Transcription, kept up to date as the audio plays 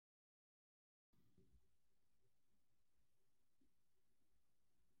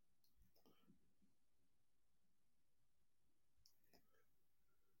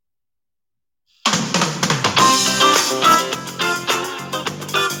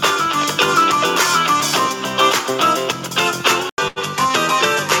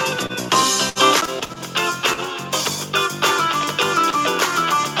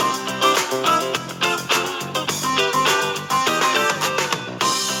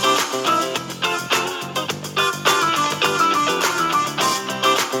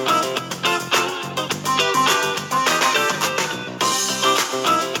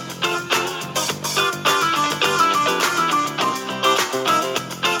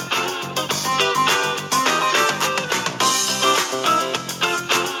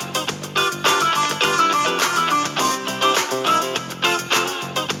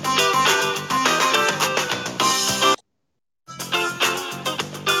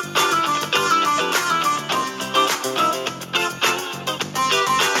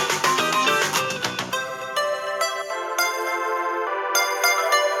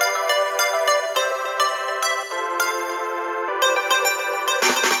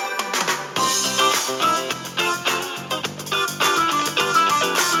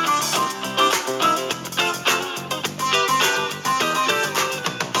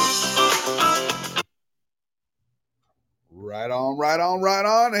Right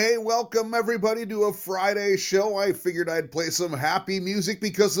on. Hey, welcome everybody to a Friday show. I figured I'd play some happy music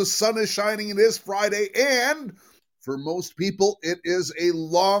because the sun is shining. It is Friday, and for most people, it is a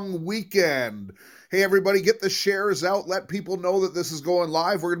long weekend. Hey, everybody, get the shares out. Let people know that this is going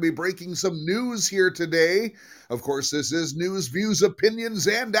live. We're going to be breaking some news here today. Of course, this is news, views, opinions,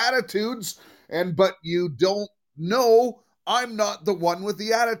 and attitudes. But you don't know I'm not the one with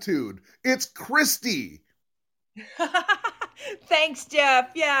the attitude. It's Christy. Thanks,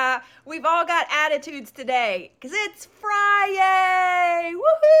 Jeff. Yeah, we've all got attitudes today because it's Friday.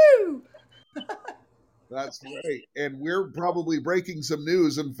 Woohoo! That's right. And we're probably breaking some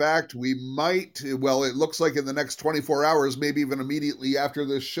news. In fact, we might, well, it looks like in the next 24 hours, maybe even immediately after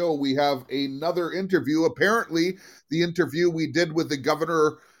this show, we have another interview. Apparently, the interview we did with the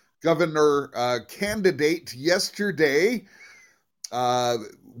governor candidate yesterday uh,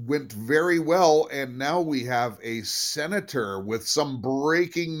 went very well. And now we have a senator with some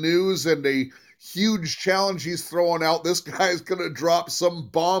breaking news and a huge challenge he's throwing out. This guy's going to drop some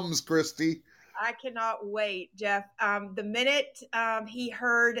bombs, Christy. I cannot wait, Jeff. The minute he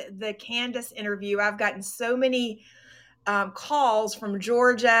heard the Candace interview, I've gotten so many calls from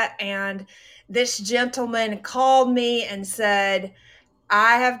Georgia, and this gentleman called me and said,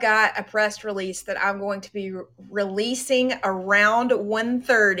 I have got a press release that I'm going to be releasing around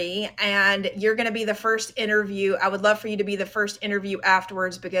 1:30, and you're going to be the first interview. I would love for you to be the first interview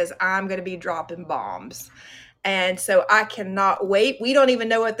afterwards because I'm going to be dropping bombs. And so I cannot wait. We don't even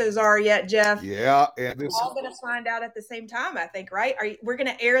know what those are yet, Jeff. Yeah, and We're all going to find out at the same time, I think, right? We're going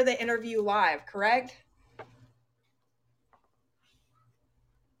to air the interview live, correct?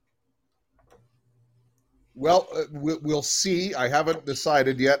 well, we'll see. I haven't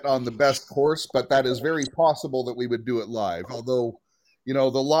decided yet on the best course, but that is very possible that we would do it live. Although, the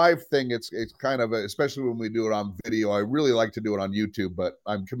live thing, it's kind of especially when we do it on video. I really like to do it on YouTube, but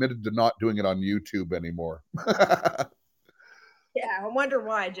I'm committed to not doing it on YouTube anymore. Yeah, I wonder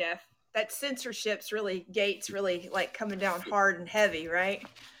why, Jeff. That censorship's really, Gates really like coming down hard and heavy, right?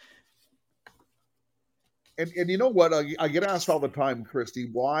 And you know what? I get asked all the time, Christy,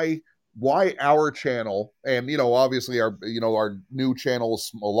 why our channel? And obviously our new channel is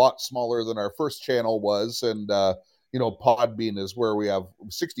a lot smaller than our first channel was, and Podbean is where we have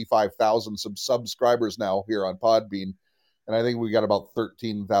 65,000 subscribers now here on Podbean, and I think we got about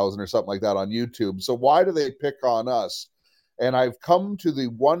 13,000 or something like that on YouTube. So why do they pick on us? And I've come to the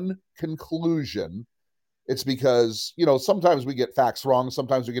one conclusion: it's because sometimes we get facts wrong,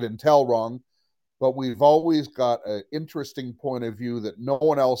 sometimes we get intel wrong, but we've always got an interesting point of view that no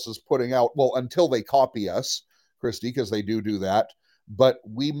one else is putting out. Well, until they copy us, Christy, because they do that. But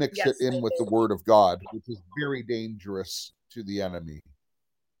we mix it Yes, they in with the do. word of God, which is very dangerous to the enemy.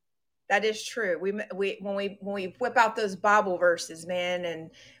 That is true. We when we whip out those Bible verses, man, and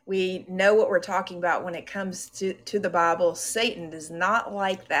we know what we're talking about when it comes to the Bible. Satan does not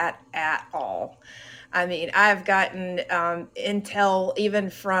like that at all. I mean, I've gotten intel even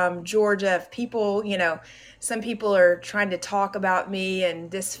from Georgia of people. Some people are trying to talk about me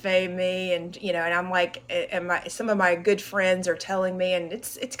and disfame me, and I'm like, and some of my good friends are telling me, and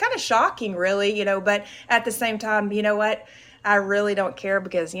it's kind of shocking, really. But at the same time, you know what? I really don't care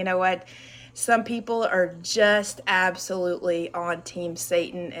because you know what? Some people are just absolutely on Team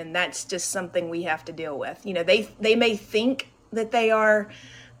Satan, and that's just something we have to deal with. They may think that they are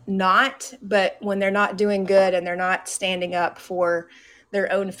not, but when they're not doing good and they're not standing up for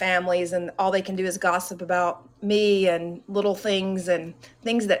their own families, and all they can do is gossip about me and little things and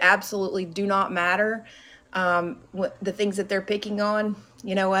things that absolutely do not matter, the things that they're picking on,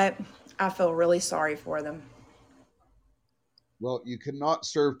 you know what? I feel really sorry for them. Well, you cannot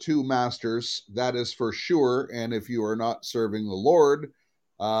serve two masters, that is for sure. And if you are not serving the Lord,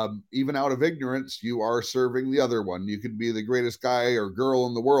 even out of ignorance, you are serving the other one. You could be the greatest guy or girl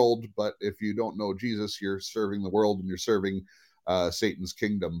in the world, but if you don't know Jesus, you're serving the world and you're serving Satan's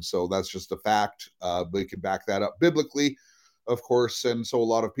kingdom. So that's just a fact. We can back that up biblically, of course. And so a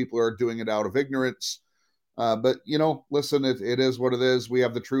lot of people are doing it out of ignorance. But listen, it is what it is. We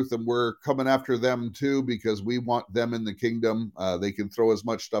have the truth, and we're coming after them too because we want them in the kingdom. They can throw as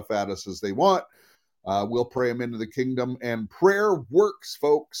much stuff at us as they want. We'll pray them into the kingdom, and prayer works,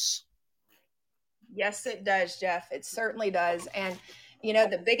 folks. Yes, it does, Jeff. It certainly does. And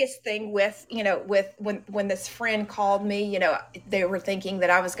the biggest thing with when this friend called me, they were thinking that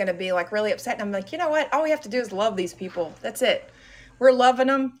I was going to be like really upset, and I'm like, you know what? All we have to do is love these people. That's it. We're loving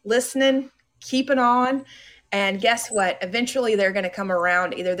them, listening, keeping on. And guess what? Eventually they're going to come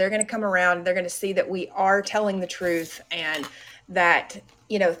around. Either they're going to come around, they're going to see that we are telling the truth, and that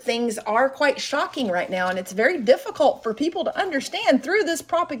things are quite shocking right now, and it's very difficult for people to understand through this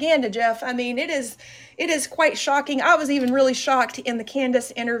propaganda, Jeff. I mean, it is quite shocking. I was even really shocked in the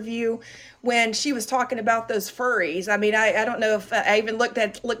Candace interview when she was talking about those furries. I mean, I don't know if I even looked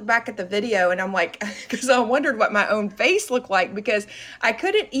back at the video, and I'm like, because I wondered what my own face looked like, because I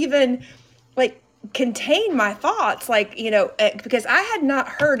couldn't even like contain my thoughts, like, because I had not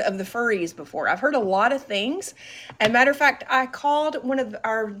heard of the furries before. I've heard a lot of things. And matter of fact, I called one of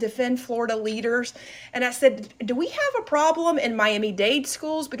our Defend Florida leaders and I said, do we have a problem in Miami-Dade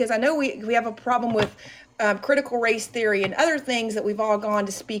schools? Because I know we have a problem with critical race theory and other things that we've all gone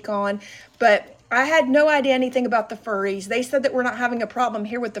to speak on. But I had no idea anything about the furries. They said that we're not having a problem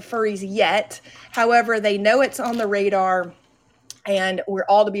here with the furries yet. However, they know it's on the radar, and we're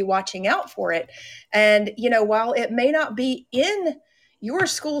all to be watching out for it. And, while it may not be in your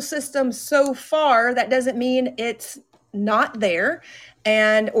school system so far, that doesn't mean it's not there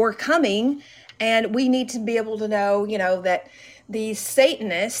and or coming. And we need to be able to know, that these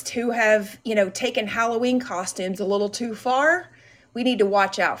Satanists who have, taken Halloween costumes a little too far, we need to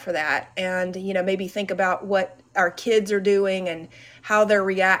watch out for that, and maybe think about what our kids are doing and how they're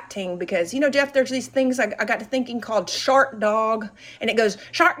reacting. Because Jeff, there's these things I got to thinking called shark dog, and it goes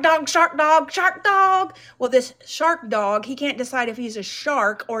shark dog, shark dog, shark dog. Well, this shark dog, he can't decide if he's a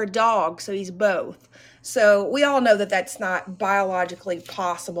shark or a dog, so he's both. So we all know that that's not biologically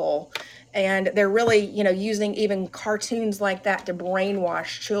possible, and they're really using even cartoons like that to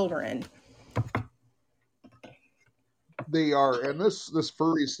brainwash children. They are, and this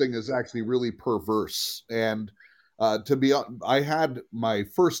furries thing is actually really perverse. And to be I had my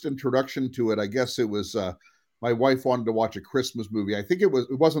first introduction to it. I guess it was my wife wanted to watch a Christmas movie. I think it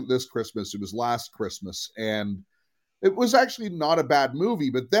wasn't this Christmas, it was last Christmas, and it was actually not a bad movie.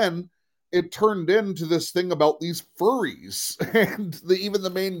 But then it turned into this thing about these furries, and even the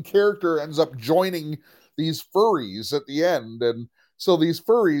main character ends up joining these furries at the end. And so these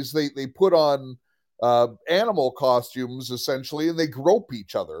furries, they put on animal costumes essentially, and they grope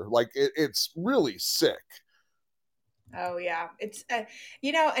each other. Like it's really sick. Oh yeah, it's and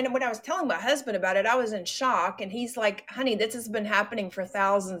when I was telling my husband about it, I was in shock, and he's like, "Honey, this has been happening for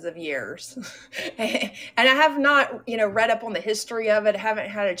thousands of years," and I have not, read up on the history of it. I haven't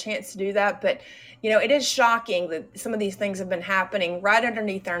had a chance to do that, but it is shocking that some of these things have been happening right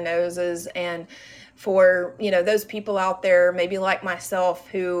underneath our noses, and for those people out there, maybe like myself,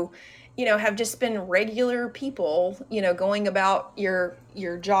 who have just been regular people, going about your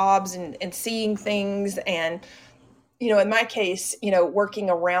jobs and seeing things. And in my case, working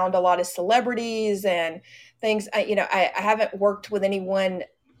around a lot of celebrities and things, I haven't worked with anyone,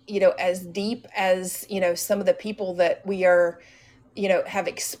 as deep as, some of the people that we are, have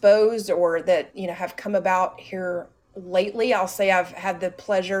exposed or that, have come about here lately. I'll say I've had the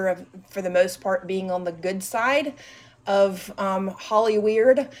pleasure of, for the most part, being on the good side of Holly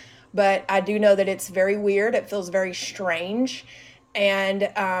Weird, but I do know that it's very weird. It feels very strange, and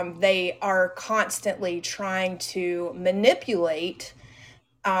they are constantly trying to manipulate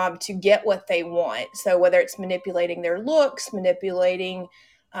to get what they want. So whether it's manipulating their looks, manipulating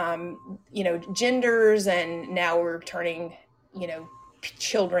genders, and now we're turning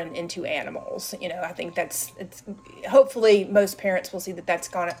children into animals. I think it's hopefully most parents will see that that's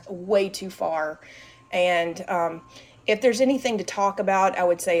gone way too far. And if there's anything to talk about, I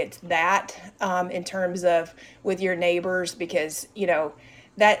would say it's that, in terms of with your neighbors, because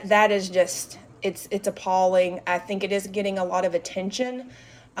that is just, it's appalling. I think it is getting a lot of attention,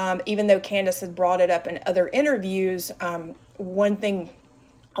 even though Candace has brought it up in other interviews. One thing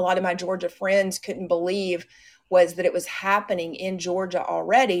a lot of my Georgia friends couldn't believe was that it was happening in Georgia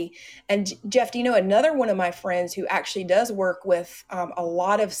already. And Jeff, do you know another one of my friends who actually does work with a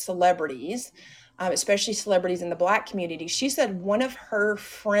lot of celebrities, especially celebrities in the Black community? She said one of her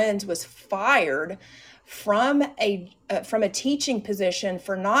friends was fired from a teaching position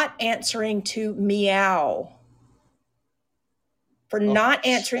for not answering to meow. For not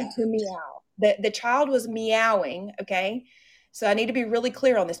answering to meow. The child was meowing, okay? So I need to be really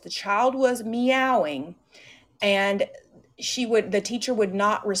clear on this. The child was meowing, and the teacher would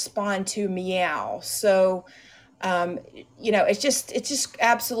not respond to meow. So it's just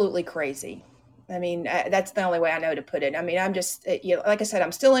absolutely crazy. I mean, that's the only way I know to put it. I mean, I'm just, like I said,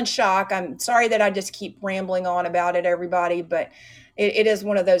 I'm still in shock. I'm sorry that I just keep rambling on about it, everybody, but it is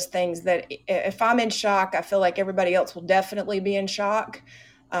one of those things that if I'm in shock, I feel like everybody else will definitely be in shock.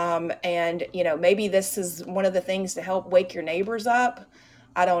 And maybe this is one of the things to help wake your neighbors up.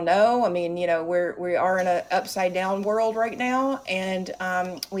 I don't know. I mean, we are in an upside down world right now, and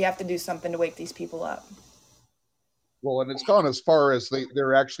we have to do something to wake these people up. Well, and it's gone as far as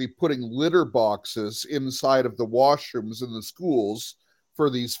they're actually putting litter boxes inside of the washrooms in the schools for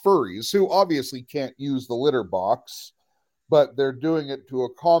these furries who obviously can't use the litter box, but they're doing it to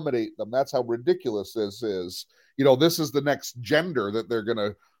accommodate them. That's how ridiculous this is. This is the next gender that they're going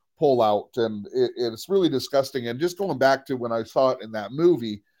to pull out, and it's really disgusting. And just going back to when I saw it in that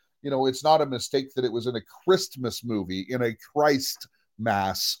movie, it's not a mistake that it was in a Christmas movie, in a Christ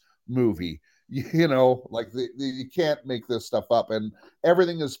Mass movie. Like you can't make this stuff up, and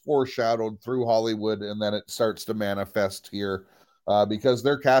everything is foreshadowed through Hollywood, and then it starts to manifest here because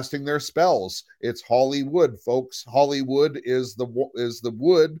they're casting their spells. It's Hollywood, folks. Hollywood is the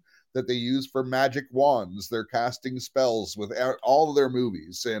wood that they use for magic wands. They're casting spells with all of their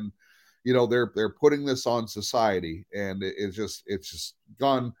movies, and they're putting this on society, and it's just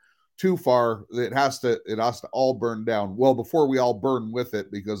gone too far. It has to all burn down. Well, before we all burn with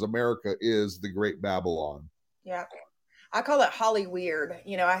it, because America is the great Babylon. Yeah. I call it Holly weird.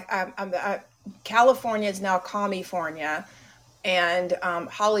 California is now California, and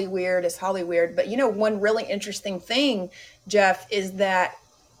Holly weird is Holly weird. But one really interesting thing, Jeff, is that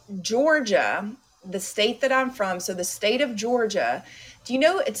Georgia, the state that I'm from, so the state of Georgia, do you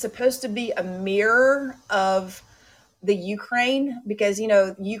know it's supposed to be a mirror of the Ukraine? Because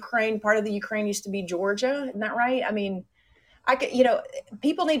Ukraine, part of the Ukraine used to be Georgia, isn't that right? I mean, I could,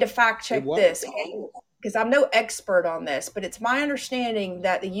 people need to fact check this, because I'm no expert on this, but it's my understanding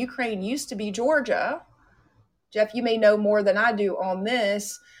that the Ukraine used to be Georgia. Jeff, you may know more than I do on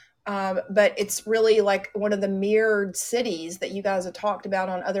this, but it's really like one of the mirrored cities that you guys have talked about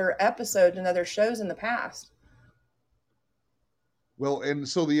on other episodes and other shows in the past. Well, and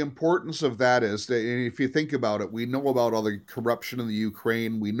so the importance of that is that if you think about it, we know about all the corruption in the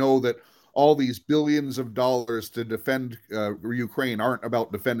Ukraine. We know that all these billions of dollars to defend Ukraine aren't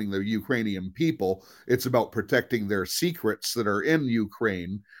about defending the Ukrainian people. It's about protecting their secrets that are in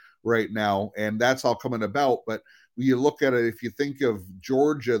Ukraine right now. And that's all coming about. But when you look at it, if you think of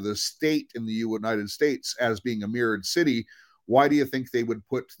Georgia, the state in the United States, as being a mirrored city, why do you think they would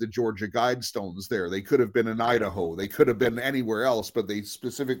put the Georgia Guidestones there? They could have been in Idaho. They could have been anywhere else, but they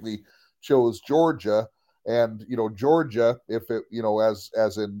specifically chose Georgia. And Georgia, if it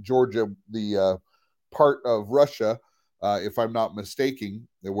as in Georgia, the part of Russia, if I'm not mistaken,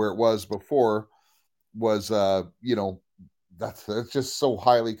 where it was before, was that's just so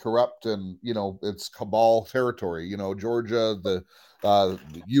highly corrupt, and it's cabal territory. Georgia, the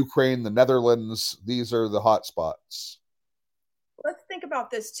Ukraine, the Netherlands, these are the hot spots. Let's think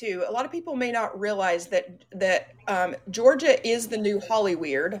about this too. A lot of people may not realize that Georgia is the new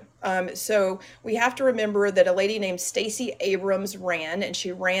Hollyweird. So we have to remember that a lady named Stacey Abrams ran, and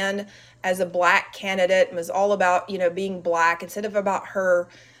she ran as a black candidate and was all about being black instead of about her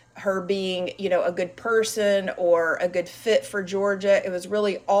being a good person or a good fit for Georgia. It was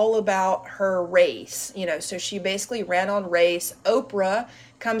really all about her race. So she basically ran on race. Oprah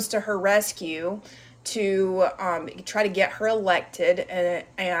comes to her rescue to try to get her elected,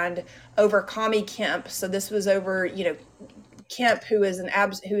 and over Kami Kemp. So this was over, Kemp, who is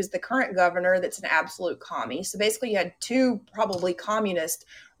the current governor, that's an absolute commie. So basically, you had two probably communists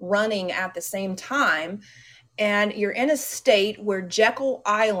running at the same time. And you're in a state where Jekyll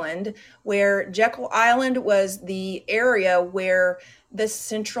Island was the area where the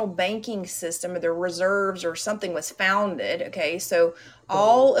central banking system or the reserves or something was founded. Okay, so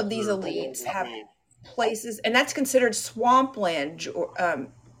all of these elites have places, and that's considered swampland.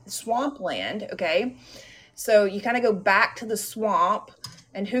 Swampland. Okay, so you kind of go back to the swamp.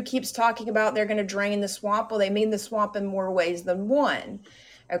 And who keeps talking about they're going to drain the swamp? Well, they mean the swamp in more ways than one.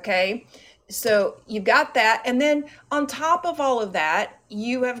 Okay, so you've got that, and then on top of all of that,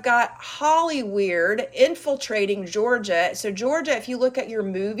 you have got Hollyweird infiltrating Georgia. So Georgia, if you look at your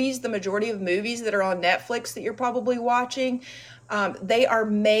movies, the majority of movies that are on Netflix that you're probably watching, they are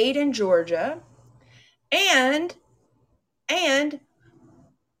made in Georgia. And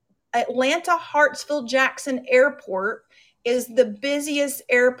Atlanta Hartsfield Jackson Airport is the busiest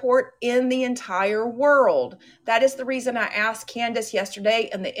airport in the entire world. That is the reason I asked Candace yesterday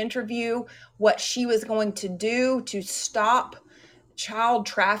in the interview what she was going to do to stop child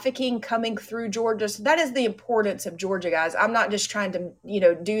trafficking coming through Georgia. So that is the importance of Georgia, guys. I'm not just trying to,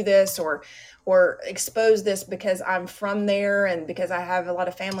 do this or expose this because I'm from there and because I have a lot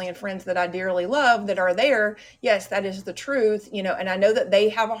of family and friends that I dearly love that are there. Yes, that is the truth, and I know that they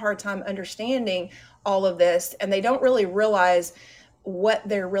have a hard time understanding all of this, and they don't really realize what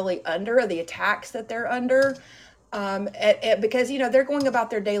they're really under, the attacks that they're under. Because they're going about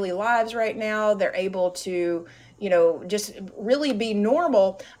their daily lives right now. They're able to just really be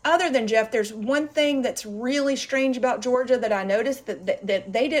normal. Other than Jeff, there's one thing that's really strange about Georgia that I noticed that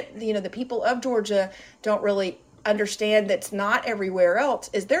they didn't, the people of Georgia don't really understand, that's not everywhere else,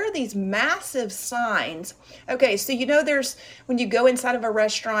 is there are these massive signs. Okay, so there's, when you go inside of a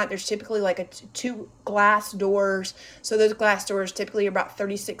restaurant, there's typically like two glass doors. So those glass doors typically are about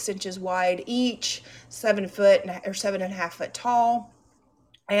 36 inches wide each, 7 foot or 7.5 foot tall.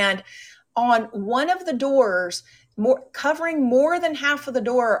 And on one of the doors, covering more than half of the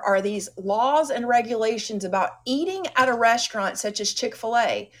door, are these laws and regulations about eating at a restaurant such as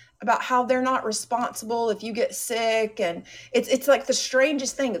Chick-fil-A, about how they're not responsible if you get sick. And it's like the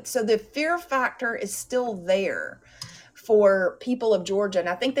strangest thing. So the fear factor is still there for people of Georgia. And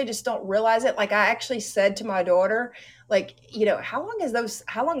I think they just don't realize it. Like, I actually said to my daughter, like, how long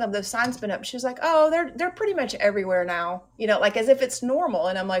have those signs been up? She was like, oh, they're pretty much everywhere now, like as if it's normal.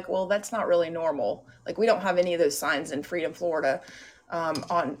 And I'm like, well, that's not really normal. Like, we don't have any of those signs in Freedom, Florida,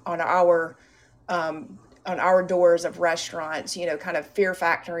 on our doors of restaurants, kind of fear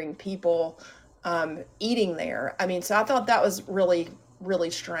factoring people eating there. I mean, so I thought that was really, really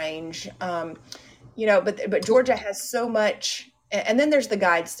strange. But Georgia has so much. And then there's the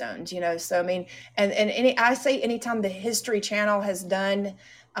Guidestones, so I mean, and I say anytime the History Channel has done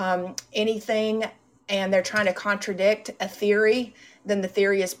anything and they're trying to contradict a theory, then the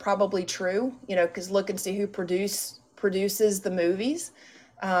theory is probably true, because look and see who produces the movies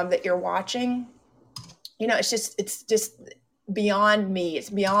that you're watching. It's just beyond me. It's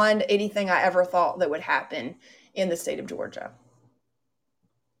beyond anything I ever thought that would happen in the state of Georgia.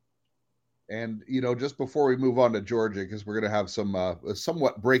 And just before we move on to Georgia, because we're going to have some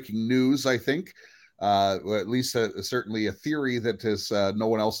somewhat breaking news, I think, at least certainly a theory that is no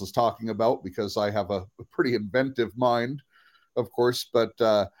one else is talking about, because I have a pretty inventive mind, of course. But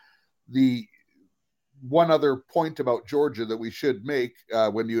the one other point about Georgia that we should make,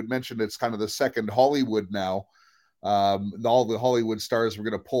 when you had mentioned it's kind of the second Hollywood now. All the Hollywood stars were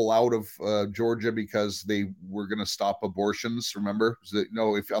going to pull out of Georgia because they were going to stop abortions. Remember,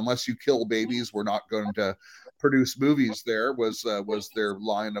 unless you kill babies, we're not going to produce movies. There was their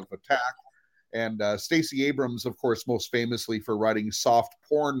line of attack. And Stacey Abrams, of course, most famously for writing soft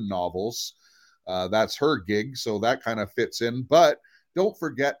porn novels. That's her gig, so that kind of fits in. But don't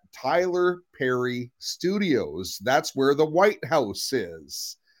forget Tyler Perry Studios. That's where the White House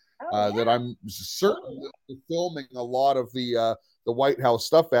is. That I'm certainly filming a lot of the White House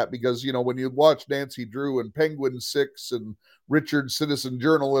stuff at, because when you watch Nancy Drew and Penguin 6 and Richard Citizen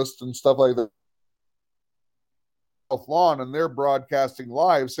Journalist and stuff like that, lawn, and they're broadcasting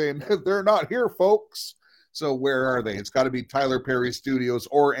live saying they're not here, folks. So where are they? It's got to be Tyler Perry Studios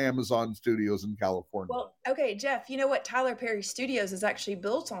or Amazon Studios in California. Well, okay, Jeff, you know what Tyler Perry Studios is actually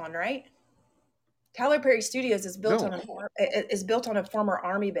built on, right? Tyler Perry Studios is built on a former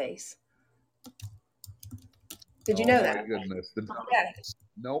Army base. Did you know that? Oh my goodness!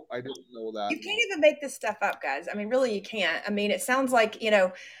 Nope, I didn't know that. You can't even make this stuff up, guys. I mean, really, you can't. I mean, it sounds like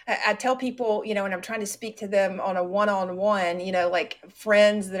I tell people, when I'm trying to speak to them on a one-on-one, like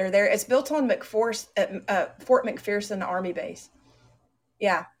friends that are there. It's built on Fort McPherson Army Base.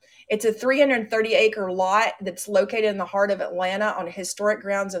 Yeah. It's a 330-acre lot that's located in the heart of Atlanta on historic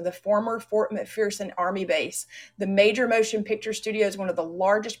grounds of the former Fort McPherson Army Base. The major motion picture studio is one of the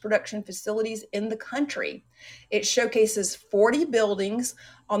largest production facilities in the country. It showcases 40 buildings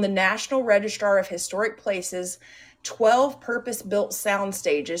on the National Register of Historic Places, 12 purpose-built sound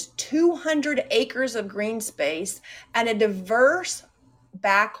stages, 200 acres of green space, and a diverse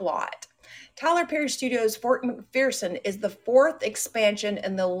backlot. Tyler Perry Studios' Fort McPherson is the fourth expansion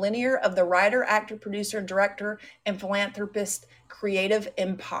in the linear of the writer, actor, producer, director, and philanthropist creative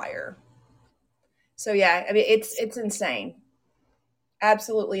empire. So yeah, I mean, it's insane.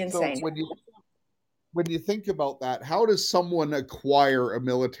 Absolutely insane. So when you think about that, how does someone acquire a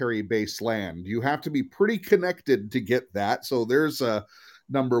military base land? You have to be pretty connected to get that. So there's a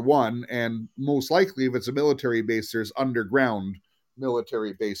number one, and most likely if it's a military base, there's underground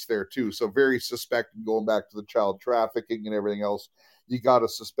military base there too. So very suspected, going back to the child trafficking and everything else, you got to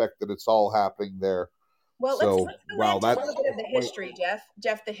suspect that it's all happening there. Well, let's go into a little bit of the history, Jeff.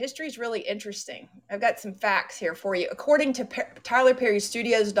 Jeff, the history is really interesting. I've got some facts here for you. According to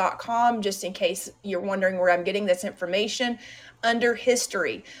TylerPerryStudios.com, just in case you're wondering where I'm getting this information, under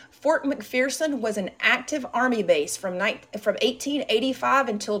history, Fort McPherson was an active Army base from 1885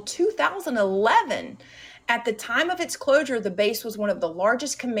 until 2011. At the time of its closure, the base was one of the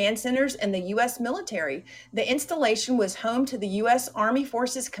largest command centers in the U.S. military. The installation was home to the U.S. Army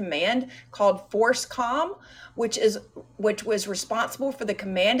Forces Command, called FORSCOM, which was responsible for the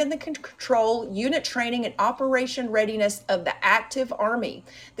command and the control, unit training, and operation readiness of the active Army.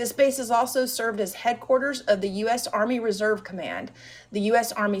 This base has also served as headquarters of the U.S. Army Reserve Command, the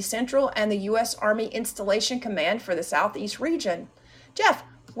U.S. Army Central, and the U.S. Army Installation Command for the Southeast region. Jeff,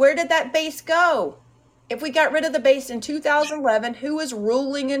 where did that base go? If we got rid of the base in 2011, who was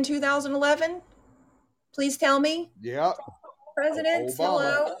ruling in 2011? Please tell me. Yeah. Presidents.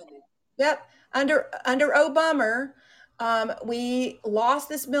 Obama. Hello. Yep. Under Obama, we lost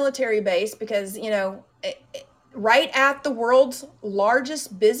this military base because, right at the world's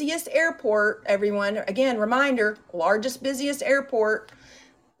largest, busiest airport, everyone, again, reminder, largest, busiest airport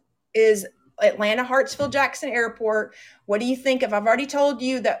is Atlanta Hartsfield Jackson Airport. What do you think if I've already told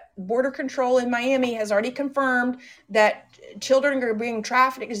you that Border Control in Miami has already confirmed that children are being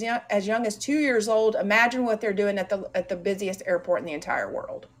trafficked as young as 2 years old? Imagine what they're doing at the busiest airport in the entire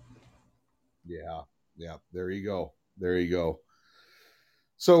world. Yeah. There you go.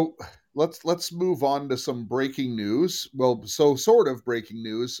 So let's move on to some breaking news. Well, so sort of breaking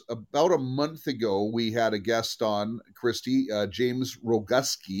news. About a month ago, we had a guest on, Christy, James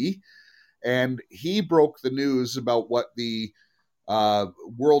Roguski, and he broke the news about what the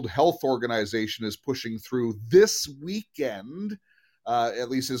World Health Organization is pushing through this weekend. At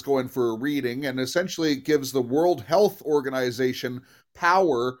least is going for a reading, and essentially it gives the World Health Organization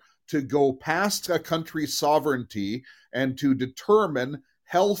power to go past a country's sovereignty and to determine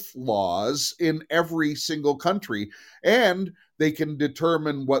health laws in every single country. And they can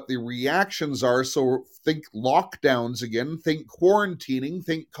determine what the reactions are. So think lockdowns again, think quarantining,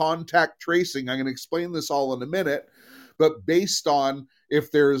 think contact tracing. I'm going to explain this all in a minute, but based on if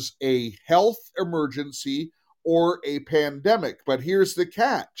there's a health emergency or a pandemic. But here's the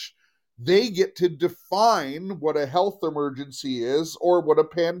catch. They get to define what a health emergency is or what a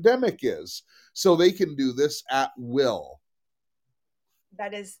pandemic is. So they can do this at will.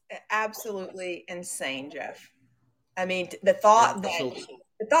 That is absolutely insane, Jeff. I mean, the thought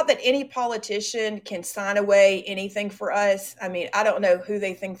that any politician can sign away anything for us. I mean, I don't know who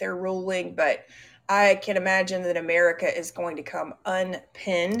they think they're ruling, but I can imagine that America is going to come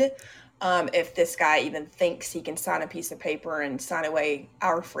unpinned if this guy even thinks he can sign a piece of paper and sign away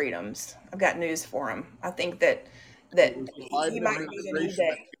our freedoms. I've got news for him. I think that he might even need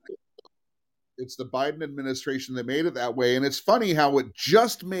that. It's the Biden administration that made it that way. And it's funny how it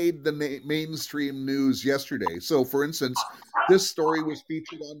just made the mainstream news yesterday. So, for instance, this story was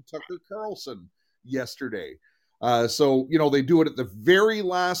featured on Tucker Carlson yesterday. So, they do it at the very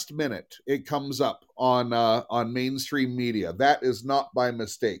last minute. It comes up on mainstream media. That is not by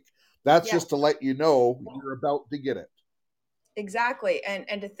mistake. That's just to let you know you're about to get it. Exactly.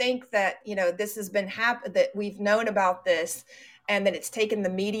 And to think that, this has been that we've known about this and that it's taken the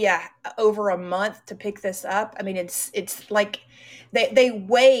media over a month to pick this up. I mean, it's like they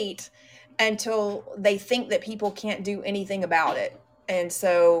wait until they think that people can't do anything about it. And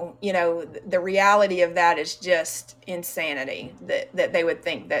so, the reality of that is just insanity that they would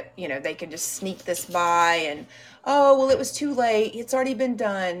think that, they can just sneak this by and, oh, well, it was too late. It's already been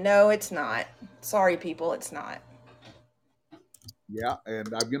done. No, it's not. Sorry, people, it's not. Yeah, and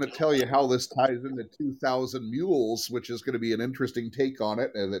I'm going to tell you how this ties into 2,000 Mules, which is going to be an interesting take on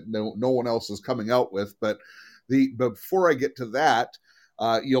it that no one else is coming out with. But before I get to that,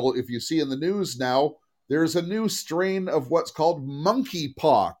 if you see in the news now, there's a new strain of what's called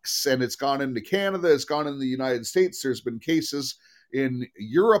monkeypox, and it's gone into Canada, it's gone in the United States. There's been cases in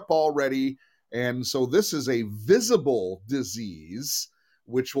Europe already, and so this is a visible disease,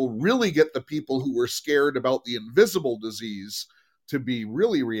 which will really get the people who were scared about the invisible disease to be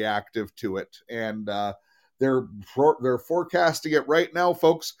really reactive to it. And they're forecasting it right now,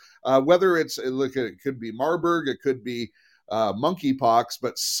 folks. Whether it could be Marburg, it could be monkeypox,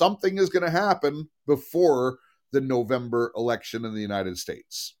 but something is going to happen before the November election in the United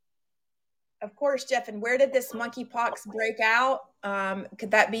States. Of course, Jeff. And where did this monkeypox break out?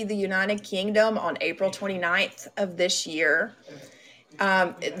 Could that be the United Kingdom on April 29th of this year?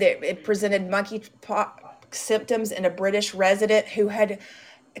 It presented monkeypox symptoms in a British resident who had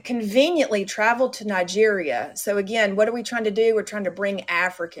conveniently traveled to Nigeria. So again, what are we trying to do? We're trying to bring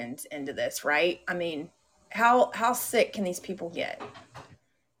Africans into this, right? I mean, how sick can these people get?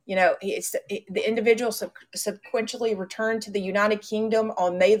 The individual subsequently returned to the United Kingdom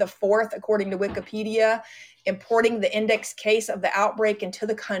on May the 4th, according to Wikipedia, importing the index case of the outbreak into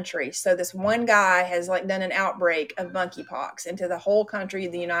the country. So this one guy has done an outbreak of monkeypox into the whole country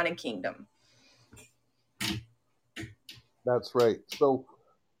of the United Kingdom. That's right. So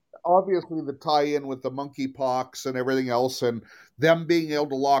obviously the tie-in with the monkeypox and everything else, and them being able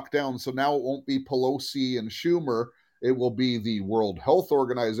to lock down. So now it won't be Pelosi and Schumer. It will be the World Health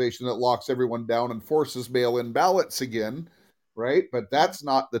Organization that locks everyone down and forces mail-in ballots again, right? But that's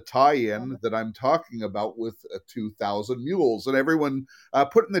not the tie-in that I'm talking about with 2,000 Mules. And everyone,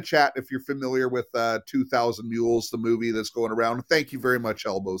 put in the chat if you're familiar with 2,000 Mules, the movie that's going around. Thank you very much,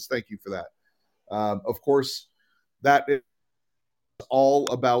 Elbows. Thank you for that. Of course, that is all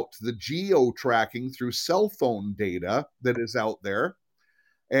about the geo tracking through cell phone data that is out there.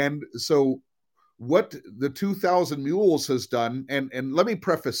 And so, what the 2,000 Mules has done, and let me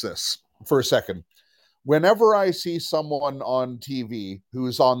preface this for a second. Whenever I see someone on TV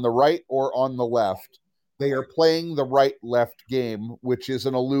who's on the right or on the left, they are playing the right left game, which is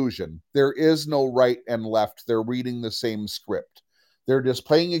an illusion. There is no right and left. They're reading the same script. They're just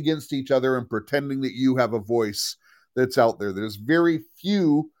playing against each other and pretending that you have a voice that's out there. There's very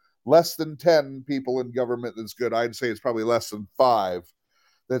few, less than 10 people in government that's good. I'd say it's probably less than five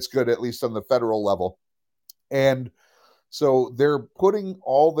that's good, at least on the federal level. And so they're putting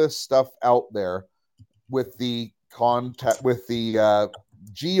all this stuff out there with the contact with the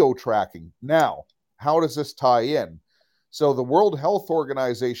geo tracking. Now, how does this tie in? So the World Health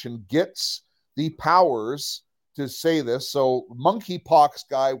Organization gets the powers to say this. So monkeypox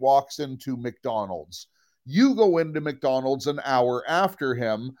guy walks into McDonald's. You go into McDonald's an hour after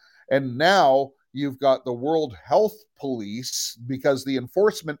him, and now you've got the World Health Police, because the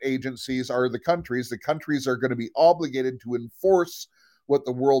enforcement agencies are the countries. The countries are going to be obligated to enforce what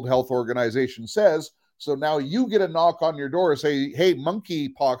the World Health Organization says. So now you get a knock on your door, say, hey,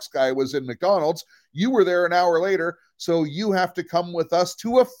 monkeypox guy was in McDonald's. You were there an hour later, so you have to come with us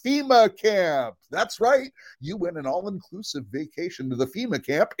to a FEMA camp. That's right. You win an all-inclusive vacation to the FEMA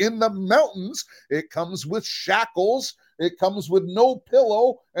camp in the mountains. It comes with shackles. It comes with no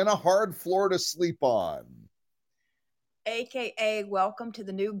pillow and a hard floor to sleep on. AKA, welcome to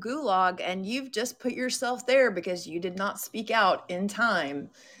the new gulag, and you've just put yourself there because you did not speak out in time.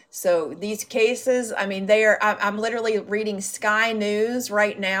 So these cases, I mean, they are. I'm literally reading Sky News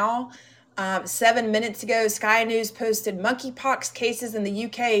right now. 7 minutes ago, Sky News posted monkeypox cases in the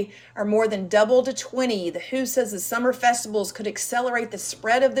UK are more than double to 20. The WHO says the summer festivals could accelerate the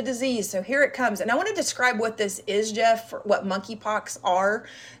spread of the disease. So here it comes. And I want to describe what this is, Jeff, what monkeypox are,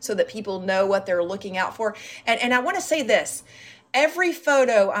 so that people know what they're looking out for. And I want to say this. Every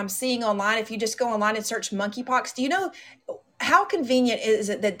photo I'm seeing online, if you just go online and search monkeypox, do you know how convenient is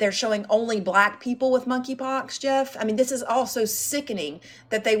it that they're showing only Black people with monkeypox, Jeff? I mean, this is also sickening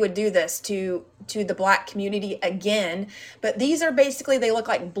that they would do this to the Black community again. But these are basically, they look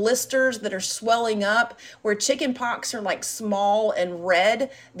like blisters that are swelling up, where chicken pox are like small and red.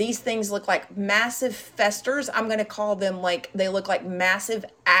 These things look like massive festers. I'm going to call them, like, they look like massive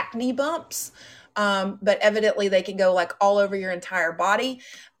acne bumps. But evidently they can go like all over your entire body.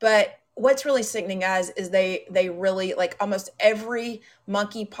 But what's really sickening, guys, is they really, like, almost every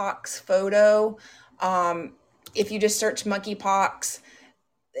monkeypox photo, if you just search monkeypox,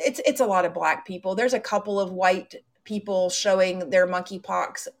 it's a lot of Black people. There's a couple of white people showing their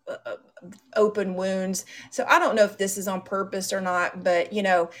monkeypox open wounds. So I don't know if this is on purpose or not, but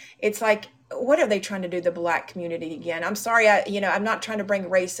it's like, what are they trying to do to the Black community again? I'm sorry, I'm not trying to bring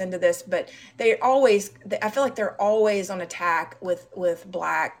race into this, but I feel like they're always on attack with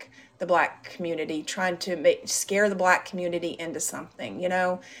the Black community, trying to scare the Black community into something,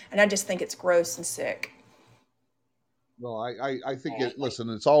 and I just think it's gross and sick. Well, I think it. Listen,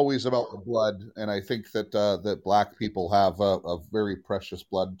 it's always about the blood, and I think that that Black people have a very precious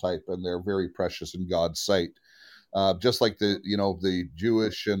blood type, and they're very precious in God's sight. Just like the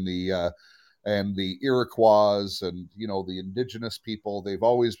Jewish and the Iroquois and the indigenous people, they've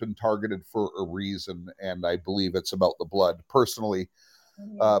always been targeted for a reason, and I believe it's about the blood. Personally,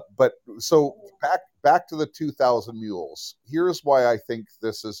 but so back to the 2,000 Mules. Here's why I think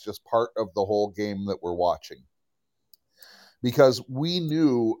this is just part of the whole game that we're watching, because we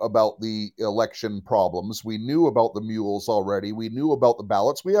knew about the election problems. We knew about the mules already. We knew about the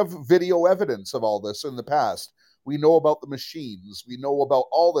ballots. We have video evidence of all this in the past. We know about the machines. We know about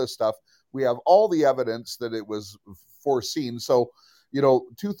all this stuff. We have all the evidence that it was foreseen. So,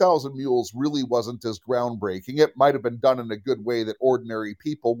 2,000 Mules really wasn't as groundbreaking. It might have been done in a good way that ordinary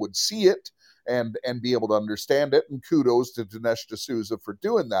people would see it and be able to understand it. And kudos to Dinesh D'Souza for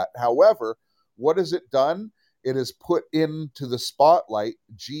doing that. However, what has it done? It is put into the spotlight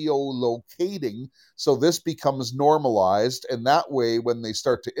geolocating. So this becomes normalized. And that way, when they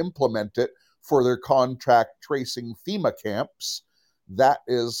start to implement it for their contract tracing FEMA camps, that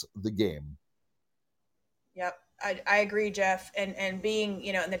is the game. Yep. I agree, Jeff. And being,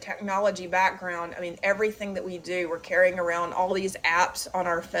 in the technology background, I mean, everything that we do, we're carrying around all these apps on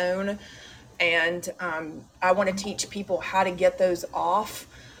our phone. And I want to teach people how to get those off.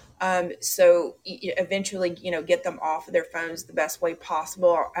 So eventually, get them off of their phones the best way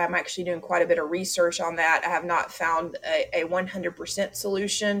possible. I'm actually doing quite a bit of research on that. I have not found a 100%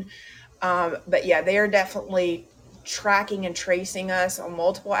 solution. But yeah, they are definitely tracking and tracing us on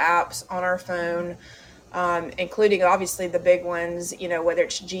multiple apps on our phone, including obviously the big ones, whether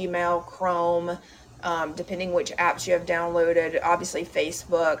it's Gmail, Chrome, depending which apps you have downloaded, obviously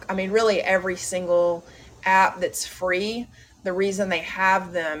Facebook. I mean, really every single app that's free. The reason they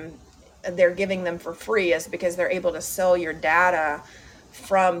have them, they're giving them for free, is because they're able to sell your data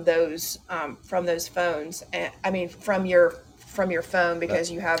from those phones. I mean, from your phone,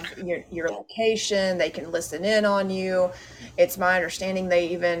 because you have your location. They can listen in on you. It's my understanding they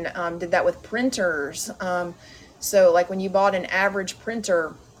even did that with printers. So like when you bought an average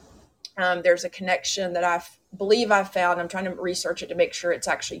printer, there's a connection that believe I found. I'm trying to research it to make sure it's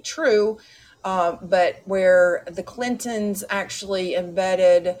actually true. But where the Clintons actually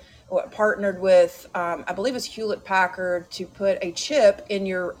partnered with, I believe it's Hewlett Packard, to put a chip in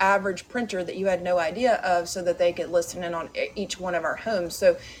your average printer that you had no idea of, so that they could listen in on each one of our homes.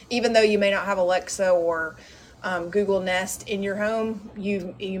 So even though you may not have Alexa or Google Nest in your home,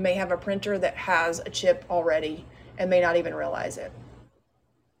 you may have a printer that has a chip already and may not even realize it.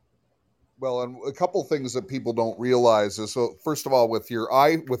 Well, and a couple things that people don't realize is, so first of all, with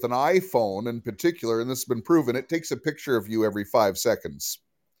with an iPhone in particular, and this has been proven, it takes a picture of you every 5 seconds.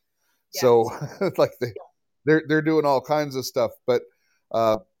 So like they're doing all kinds of stuff. But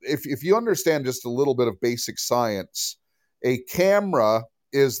if you understand just a little bit of basic science, a camera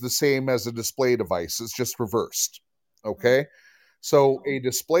is the same as a display device. It's just reversed. Okay. So a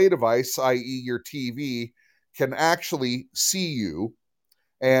display device, i.e., your TV, can actually see you,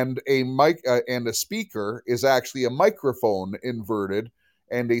 and a speaker is actually a microphone inverted,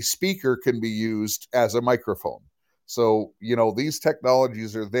 and a speaker can be used as a microphone. So these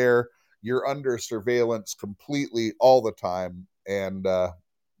technologies are there. You're under surveillance completely all the time, and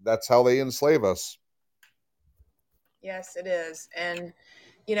that's how they enslave us. Yes, it is. And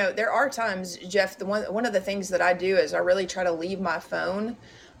there are times, Jeff, one of the things that I do is I really try to leave my phone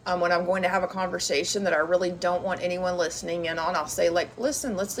when I'm going to have a conversation that I really don't want anyone listening in on. I'll say, like,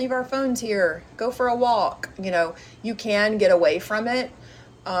 listen, let's leave our phones here, go for a walk. You can get away from it.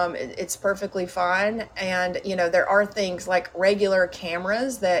 It's perfectly fine. And, there are things like regular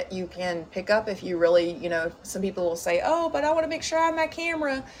cameras that you can pick up if you really, some people will say, oh, but I want to make sure I have my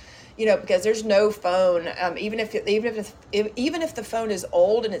camera, because there's no phone. Even if the phone is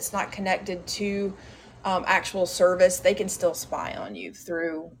old and it's not connected to actual service, they can still spy on you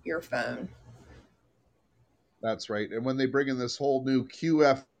through your phone. That's right. And when they bring in this whole new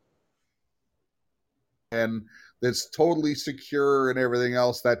QF, and that's totally secure and everything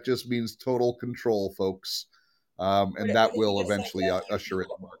else, that just means total control, folks. And that What did you will just say, eventually Jeff? usher it.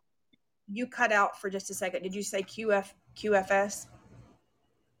 You cut out for just a second. Did you say QFS?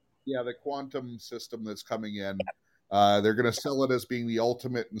 Yeah, the quantum system that's coming in. They're going to sell it as being the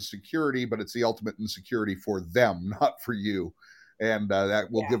ultimate in security, but it's the ultimate in security for them, not for you. And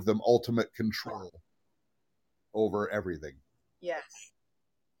that will give them ultimate control over everything. Yes.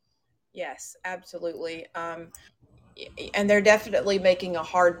 Yes, absolutely. And they're definitely making a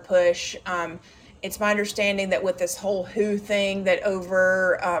hard push. It's my understanding that with this whole WHO thing, that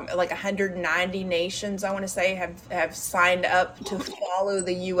over like 190 nations, I want to say, have signed up to follow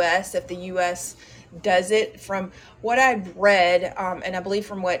the U.S. if the U.S. does it. From what I've read, and I believe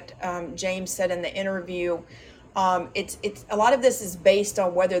from what James said in the interview, it's a lot of this is based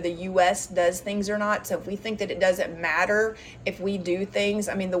on whether the U.S. does things or not. So if we think that it doesn't matter if we do things,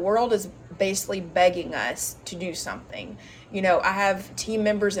 I mean, the world is basically begging us to do something. I have team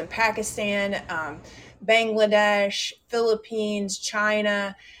members in Pakistan, Bangladesh, Philippines,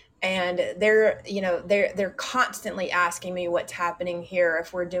 China, and they're constantly asking me what's happening here,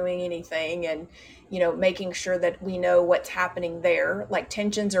 if we're doing anything, and making sure that we know what's happening there. Like,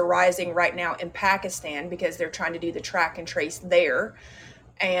 tensions are rising right now in Pakistan because they're trying to do the track and trace there.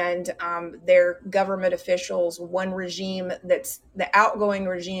 And their government officials, one regime, that's the outgoing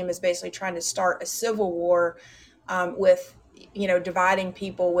regime, is basically trying to start a civil war with dividing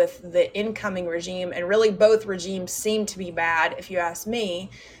people with the incoming regime. And really both regimes seem to be bad, if you ask me.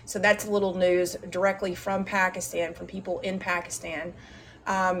 So that's a little news directly from Pakistan, from people in Pakistan.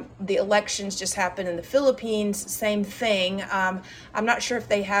 The elections just happened in the Philippines, same thing. I'm not sure if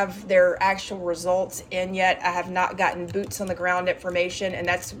they have their actual results in yet. I have not gotten boots on the ground information, and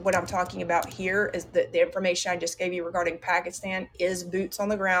that's what I'm talking about here. Is the information I just gave you regarding Pakistan is boots on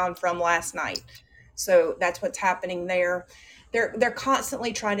the ground from last night. So that's what's happening there. They're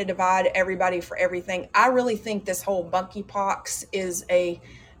constantly trying to divide everybody for everything. I really think this whole monkeypox is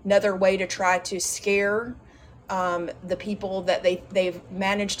another way to try to scare the people that they've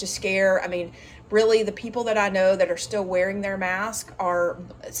managed to scare. I mean, really, the people that I know that are still wearing their mask are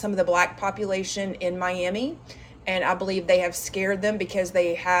some of the black population in Miami. And I believe they have scared them because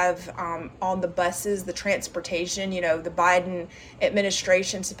they have on the buses, the transportation, the Biden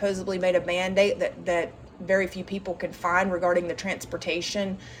administration supposedly made a mandate that very few people could find regarding the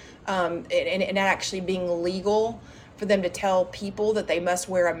transportation, and actually being legal for them to tell people that they must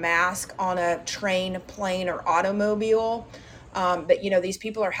wear a mask on a train, plane, or automobile. But these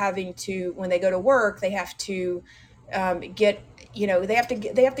people are having to, when they go to work, they have to get they have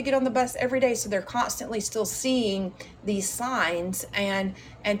to get on the bus every day, so they're constantly still seeing these signs. And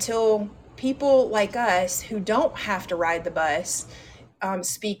until people like us who don't have to ride the bus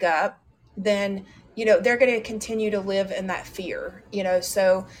speak up, then they're going to continue to live in that fear.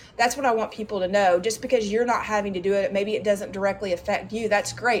 So that's what I want people to know. Just because you're not having to do it, maybe it doesn't directly affect you,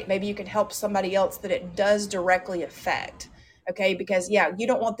 that's great. Maybe you can help somebody else that it does directly affect. Okay, because you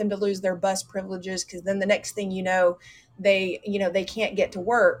don't want them to lose their bus privileges, because then the next thing they can't get to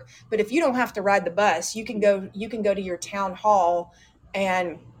work. But if you don't have to ride the bus, you can go to your town hall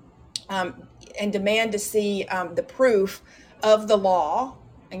and um, and demand to see the proof of the law,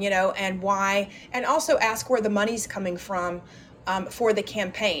 and why, and also ask where the money's coming from for the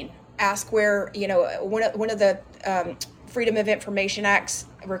campaign. Ask where, one of the Freedom of Information Act's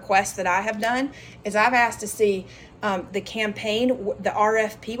requests that I have done is I've asked to see the campaign, the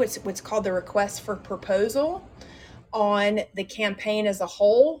RFP, what's called the request for proposal, on the campaign as a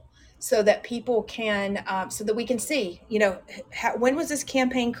whole, so that people can so that we can see, when was this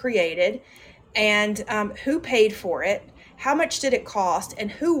campaign created, and who paid for it, how much did it cost, and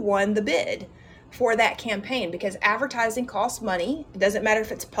who won the bid for that campaign. Because advertising costs money. It doesn't matter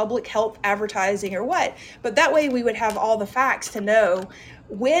if it's public health advertising or what, but that way we would have all the facts to know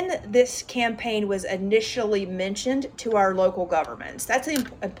when this campaign was initially mentioned to our local governments. That's an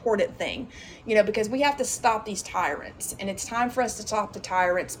important thing, because we have to stop these tyrants, and it's time for us to stop the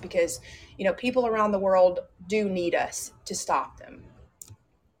tyrants, because people around the world do need us to stop them.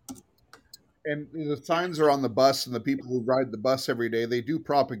 And the signs are on the bus, and the people who ride the bus every day, they do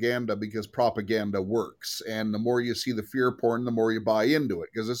propaganda because propaganda works. And the more you see the fear porn, the more you buy into it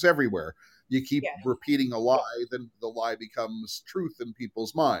because it's everywhere. You keep Yeah. repeating a lie, then the lie becomes truth in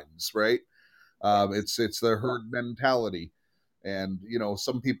people's minds, right? It's the herd mentality. And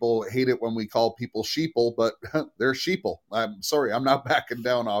some people hate it when we call people sheeple, but they're sheeple. I'm sorry, I'm not backing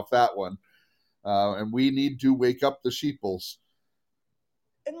down off that one. And we need to wake up the sheeples.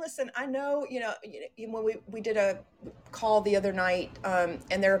 And listen, I know, when we did a call the other night, and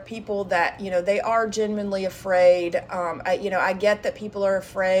there are people that, they are genuinely afraid. I get that people are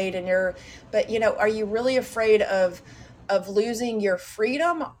afraid, but, are you really afraid of losing your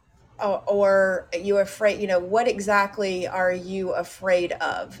freedom? Or are you afraid, what exactly are you afraid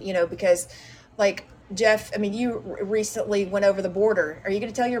of? Because, like, Jeff, I mean, you recently went over the border. Are you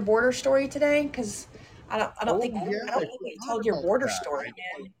going to tell your border story today? Because I don't Oh think yeah, I don't I think you forgot told your about border that. story,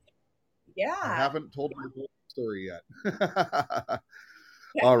 man. I Yeah. haven't told my whole story yet.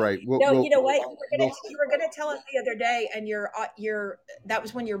 Yeah. All right, we'll No, you we'll know what? we'll You were gonna tell us the other day, and your that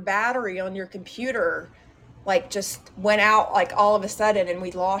was when your battery on your computer like just went out like all of a sudden, and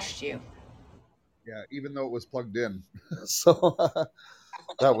we lost you. yeah, even though it was plugged in, so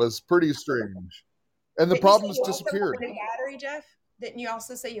that was pretty strange. And the Didn't you say problems you also have disappeared. a new battery, Jeff? Didn't you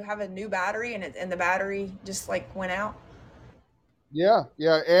also say you have a new battery, and the battery just like went out? Yeah,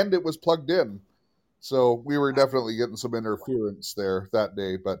 yeah, and it was plugged in. So we were definitely getting some interference there that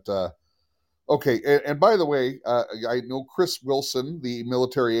day. But okay, and by the way, I know Chris Wilson, the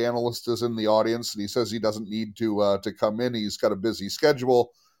military analyst, is in the audience, and he says he doesn't need to come in. He's got a busy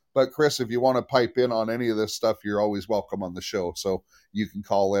schedule. But Chris, if you want to pipe in on any of this stuff, you're always welcome on the show. So you can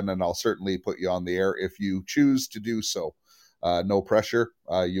call in, and I'll certainly put you on the air if you choose to do so. No pressure.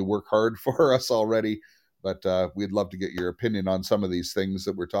 You work hard for us already, but we'd love to get your opinion on some of these things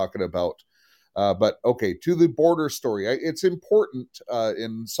that we're talking about. But okay, to the border story, it's important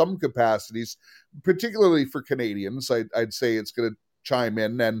in some capacities, particularly for Canadians. I'd say it's going to chime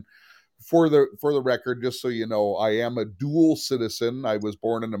in, and for the record, just so you know, I am a dual citizen. I was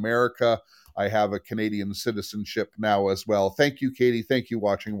born in America. I have a Canadian citizenship now as well. Thank you, Katie. Thank you,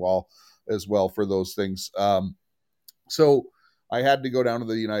 Watching Wall, as well, for those things. So I had to go down to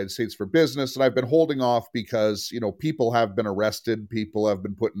the United States for business, and I've been holding off because, people have been arrested, people have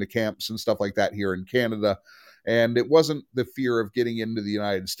been put into camps and stuff like that here in Canada. And it wasn't the fear of getting into the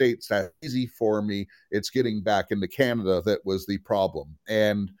United States that easy for me. It's getting back into Canada that was the problem.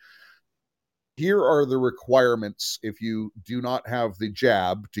 And here are the requirements if you do not have the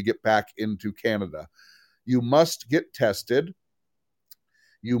jab to get back into Canada. You must get tested.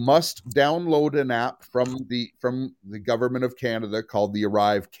 You must download an app from the government of Canada called the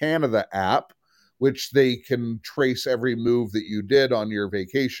Arrive Canada app, which they can trace every move that you did on your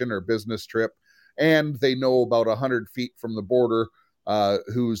vacation or business trip, and they know about 100 feet from the border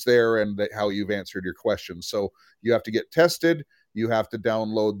who's there and how you've answered your questions. So you have to get tested. You have to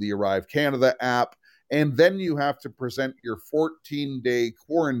download the Arrive Canada app, and then you have to present your 14-day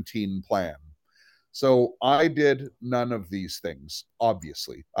quarantine plan. So I did none of these things,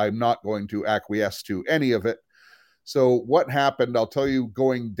 obviously. I'm not going to acquiesce to any of it. So what happened, I'll tell you,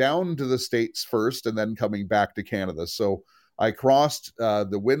 going down to the States first and then coming back to Canada. So I crossed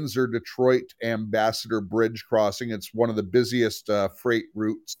the Windsor-Detroit Ambassador Bridge crossing. It's one of the busiest freight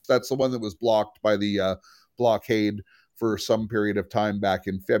routes. That's the one that was blocked by the blockade for some period of time back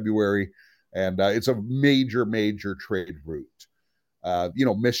in February. And it's a major, major trade route.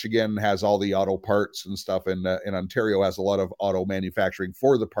 Michigan has all the auto parts and stuff, and Ontario has a lot of auto manufacturing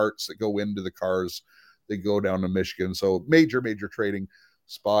for the parts that go into the cars. They go down to Michigan, so major, major trading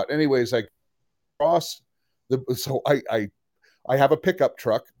spot. Anyways, I cross I have a pickup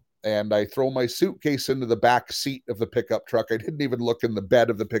truck, and I throw my suitcase into the back seat of the pickup truck. I didn't even look in the bed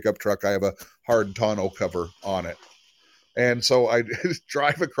of the pickup truck. I have a hard tonneau cover on it, and so I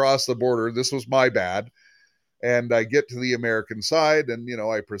drive across the border. This was my bad. And I get to the American side, and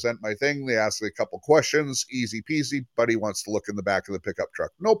I present my thing. They ask me a couple questions, easy peasy. Buddy wants to look in the back of the pickup truck.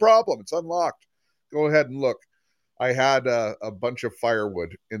 No problem, it's unlocked. Go ahead and look. I had a bunch of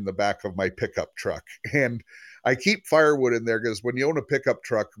firewood in the back of my pickup truck, and I keep firewood in there because when you own a pickup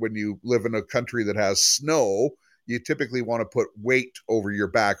truck, when you live in a country that has snow, you typically want to put weight over your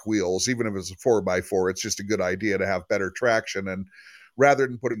back wheels, even if it's a 4x4. It's just a good idea to have better traction. And rather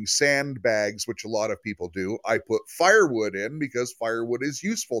than putting sandbags, which a lot of people do, I put firewood in because firewood is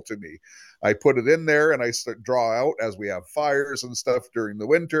useful to me. I put it in there and I draw out as we have fires and stuff during the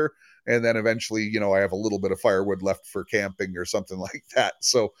winter. And then eventually, I have a little bit of firewood left for camping or something like that.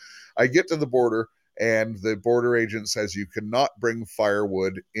 So I get to the border, and the border agent says you cannot bring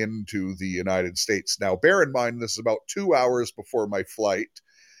firewood into the United States. Now, bear in mind, this is about 2 hours before my flight.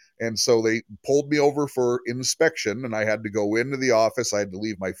 And so they pulled me over for inspection, and I had to go into the office. I had to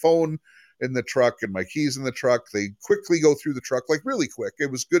leave my phone in the truck and my keys in the truck. They quickly go through the truck, like really quick.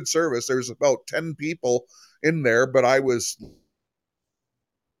 It was good service. There was about 10 people in there, but I was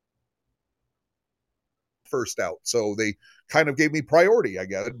first out. So they kind of gave me priority, I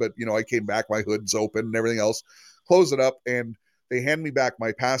guess. But, I came back, my hood's open and everything else, close it up, and they hand me back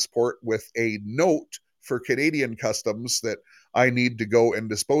my passport with a note for Canadian customs that I need to go and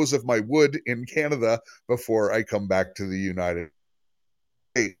dispose of my wood in Canada before I come back to the United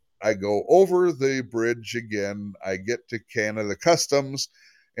States. I go over the bridge again. I get to Canada Customs,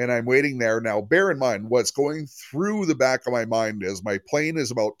 and I'm waiting there. Now, bear in mind, what's going through the back of my mind is my plane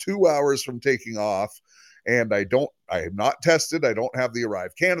is about 2 hours from taking off, and I am not tested. I don't have the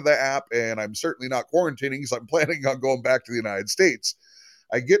Arrive Canada app, and I'm certainly not quarantining because I'm planning on going back to the United States.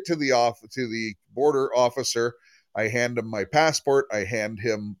 I get to the border officer. I hand him my passport. I hand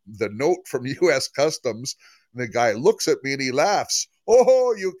him the note from U.S. Customs. And the guy looks at me and he laughs.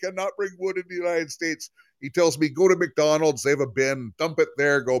 Oh, you cannot bring wood in the United States. He tells me, go to McDonald's. They have a bin. Dump it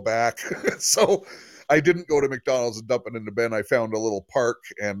there. Go back. So I didn't go to McDonald's and dump it in the bin. I found a little park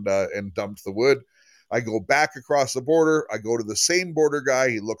and dumped the wood. I go back across the border. I go to the same border guy.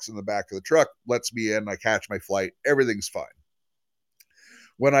 He looks in the back of the truck, lets me in. I catch my flight. Everything's fine.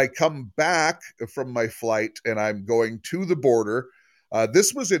 When I come back from my flight and I'm going to the border,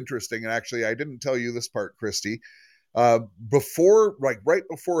 this was interesting. And actually, I didn't tell you this part, Christy. Right before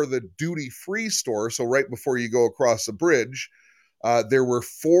the duty-free store, so right before you go across the bridge, there were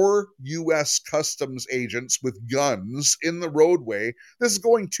 4 U.S. customs agents with guns in the roadway. This is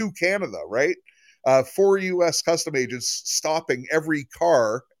going to Canada, right? 4 U.S. custom agents stopping every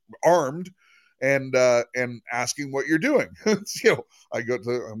car armed and asking what you're doing.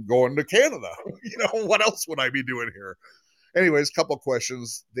 I'm going to Canada. What else would I be doing here? Anyways, couple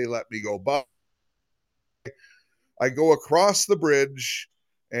questions. They let me go by. I go across the bridge,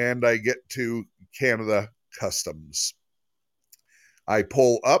 and I get to Canada Customs. I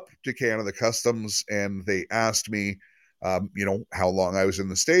pull up to Canada Customs, and they asked me, how long I was in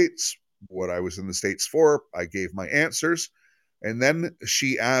the States, what I was in the States for. I gave my answers. And then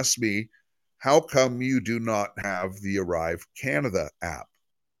she asked me, how come you do not have the Arrive Canada app?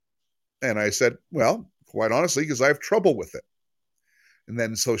 And I said, well, quite honestly, because I have trouble with it. And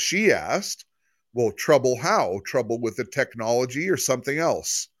then so she asked, well, trouble how? Trouble with the technology or something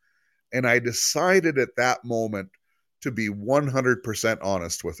else? And I decided at that moment to be 100%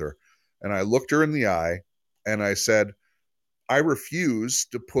 honest with her. And I looked her in the eye and I said, I refuse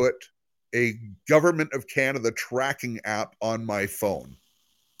to put a Government of Canada tracking app on my phone.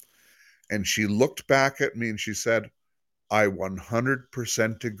 And she looked back at me and she said, I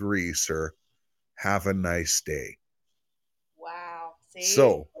 100% agree, sir. Have a nice day. Wow. See?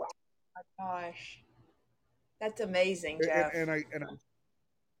 So, Oh my gosh. That's amazing, and, Jeff. and I and I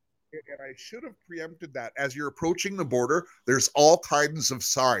and I should have preempted that. As you're approaching the border, there's all kinds of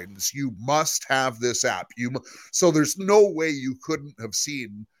signs. You must have this app. So there's no way you couldn't have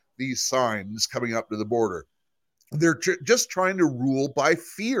seen these signs coming up to the border. They're just trying to rule by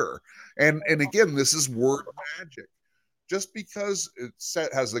fear. And again, this is word magic. Just because it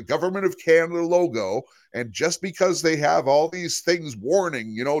has the Government of Canada logo, and just because they have all these things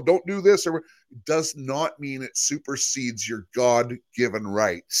warning, don't do this, or does not mean it supersedes your God-given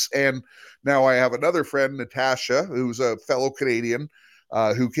rights. And now I have another friend, Natasha, who's a fellow Canadian,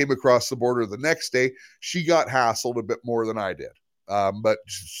 who came across the border the next day. She got hassled a bit more than I did. But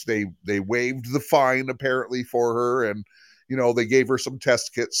they waived the fine apparently for her, and they gave her some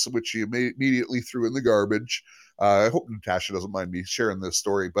test kits, which she immediately threw in the garbage. I hope Natasha doesn't mind me sharing this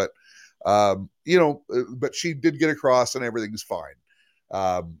story, but but she did get across, and everything's fine.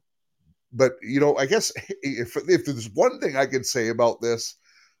 But I guess if there's one thing I could say about this,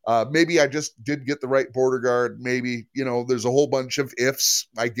 maybe I just did get the right border guard. Maybe there's a whole bunch of ifs.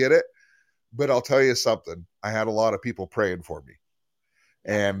 I get it, but I'll tell you something. I had a lot of people praying for me,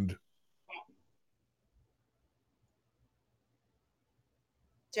 and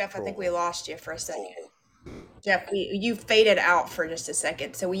Jeff, I think we lost you for a second. Jeff, you faded out for just a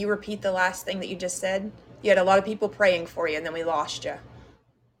second. So will you repeat the last thing that you just said? You had a lot of people praying for you, and then we lost you.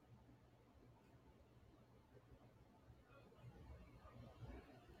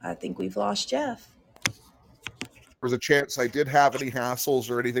 I think we've lost Jeff. was a chance I did have any hassles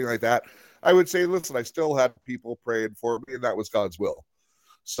or anything like that, I would say, listen, I still had people praying for me, and that was God's will.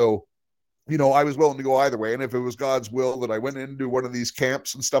 So, I was willing to go either way. And if it was God's will that I went into one of these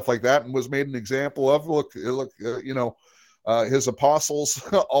camps and stuff like that and was made an example of, look, his apostles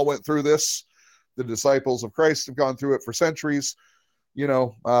all went through this. The disciples of Christ have gone through it for centuries.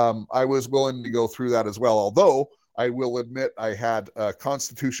 I was willing to go through that as well. Although I will admit I had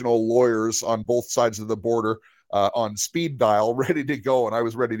constitutional lawyers on both sides of the border on speed dial ready to go. And I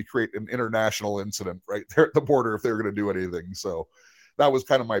was ready to create an international incident right there at the border if they were going to do anything. So that was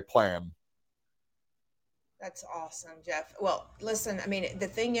kind of my plan. That's awesome, Jeff. Well, listen, I mean, the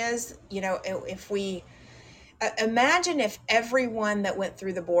thing is, if we imagine if everyone that went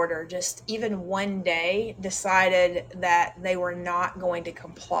through the border just even one day decided that they were not going to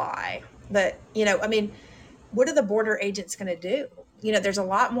comply. But, I mean, what are the border agents going to do? There's a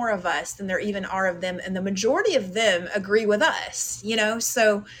lot more of us than there even are of them, and the majority of them agree with us.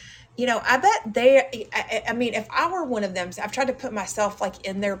 So I bet I mean, if I were one of them, I've tried to put myself like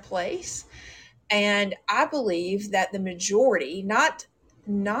in their place, and I believe that the majority, not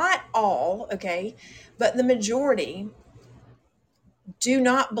all, okay, but the majority do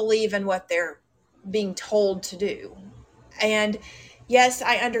not believe in what they're being told to do. And yes,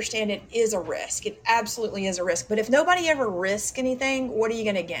 I understand it is a risk. It absolutely is a risk. But if nobody ever risks anything, what are you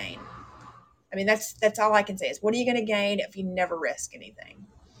going to gain? I mean, that's all I can say is what are you going to gain if you never risk anything?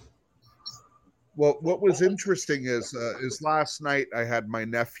 Well, what was interesting is last night I had my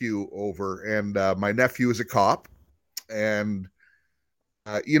nephew over, and my nephew is a cop, and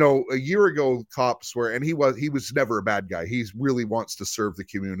a year ago cops were, and he was never a bad guy. He really wants to serve the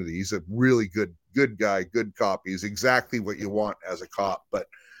community. He's a really good guy, good cop. He's exactly what you want as a cop. But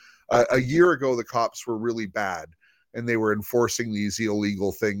a year ago the cops were really bad, and they were enforcing these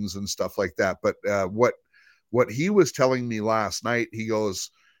illegal things and stuff like that. But what he was telling me last night, he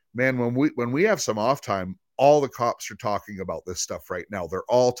goes, man, when we have some off time, all the cops are talking about this stuff right now. They're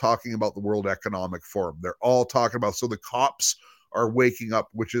all talking about the World Economic Forum. They're all talking about, so the cops are waking up,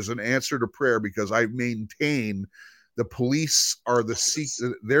 which is an answer to prayer, because I maintain the police are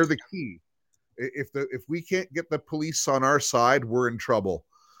they're the key. If we can't get the police on our side, we're in trouble.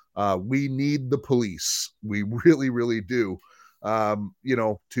 We need the police. We really, really do.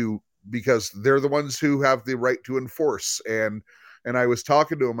 to because they're the ones who have the right to enforce. And I was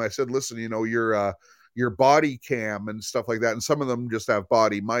talking to him. I said, listen, your body cam and stuff like that, and some of them just have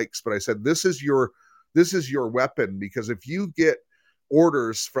body mics. But I said, this is your weapon, because if you get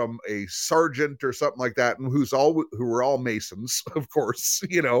orders from a sergeant or something like that, and who are all Masons, of course,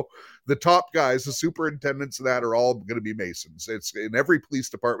 the top guys, the superintendents of that are all going to be Masons. It's in every police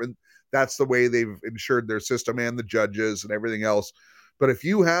department. That's the way they've ensured their system, and the judges and everything else. But if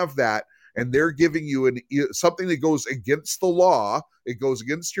you have that and they're giving you something that goes against the law, it goes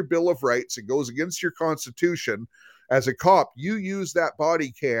against your Bill of Rights, it goes against your Constitution, as a cop, you use that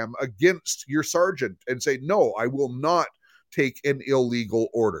body cam against your sergeant and say, no, I will not take an illegal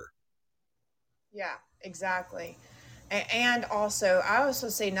order. Yeah, exactly. And also, I also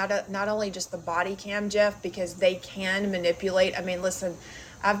say not only just the body cam, Jeff, because they can manipulate. I mean, listen,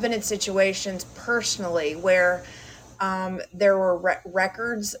 I've been in situations personally where there were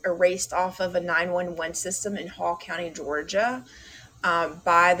records erased off of a 911 system in Hall County, Georgia,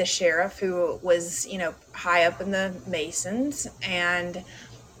 by the sheriff who was, high up in the Masons. And,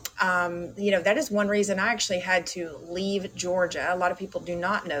 that is one reason I actually had to leave Georgia. A lot of people do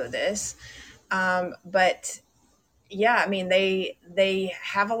not know this. But yeah, I mean, they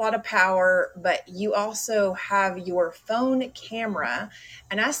have a lot of power, but you also have your phone camera,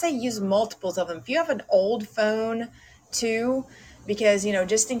 and I say use multiples of them. If you have an old phone too, because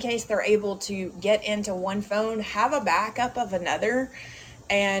just in case they're able to get into one phone, have a backup of another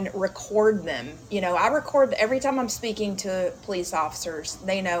and record them. I record every time I'm speaking to police officers.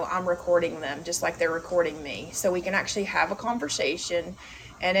 They know I'm recording them just like they're recording me, so we can actually have a conversation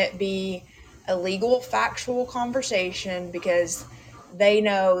and it be a legal, factual conversation, because they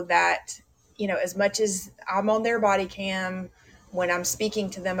know that, as much as I'm on their body cam when I'm speaking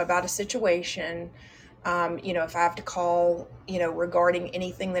to them about a situation, if I have to call, regarding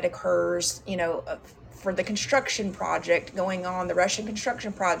anything that occurs, for the construction project going on, the Russian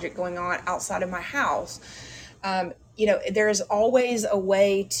construction project going on outside of my house, there's always a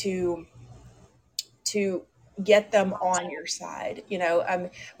way to get them on your side. Well,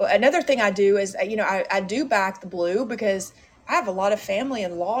 another thing I do is, I do back the blue because I have a lot of family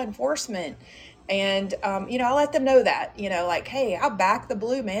in law enforcement, and I let them know that, like, hey, I'll back the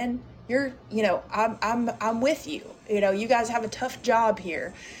blue, man. You're, I'm with you. You guys have a tough job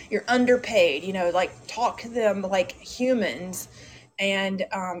here. You're underpaid. Like, talk to them like humans. And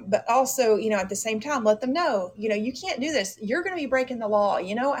but also, at the same time, let them know, you can't do this. You're going to be breaking the law.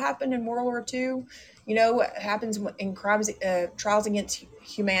 You know what happened in World War II? You know what happens in trials against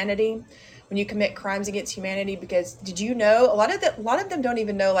humanity, when you commit crimes against humanity? Because did you know, a lot of them don't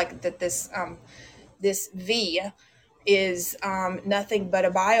even know, like, that this V is nothing but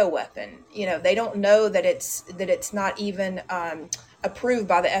a bioweapon. They don't know that it's not even approved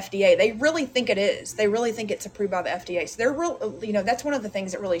by the FDA. They really think it is. They really think it's approved by the FDA. So they're real. That's one of the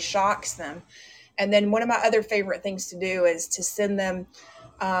things that really shocks them. And then one of my other favorite things to do is to send them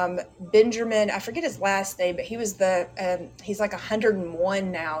Benjamin. I forget his last name, but he's like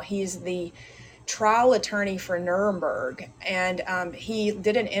 101 now. He's the trial attorney for Nuremberg, and he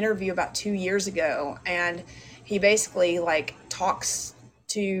did an interview about 2 years ago, and he basically, like, talks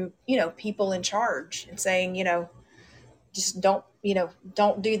to people in charge and saying, just don't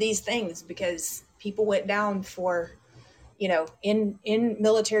do these things, because people went down for, in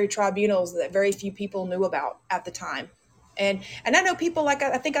military tribunals that very few people knew about at the time. And I know people, like,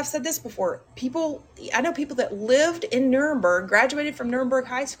 I think I've said this before. I know people that lived in Nuremberg, graduated from Nuremberg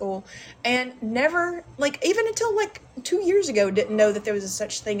High School, and never, like, even until like 2 years ago, didn't know that there was a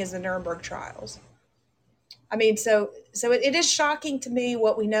such thing as the Nuremberg trials. I mean, so it is shocking to me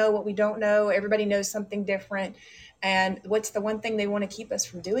what we know, what we don't know. Everybody knows something different. And what's the one thing they want to keep us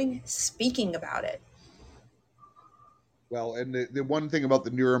from doing? Speaking about it. Well, and the one thing about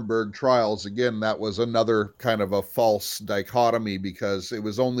the Nuremberg trials, again, that was another kind of a false dichotomy, because it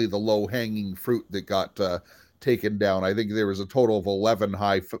was only the low hanging fruit that got taken down. I think there was a total of 11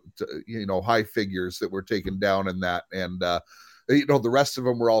 high figures that were taken down in that. And, the rest of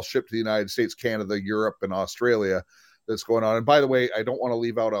them were all shipped to the United States, Canada, Europe, and Australia. That's going on. And by the way, I don't want to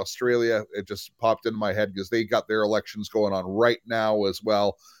leave out Australia. It just popped into my head because they got their elections going on right now as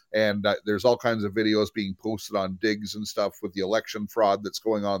well. And there's all kinds of videos being posted on Diggs and stuff with the election fraud that's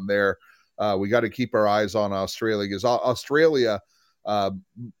going on there. We got to keep our eyes on Australia, because Australia, uh,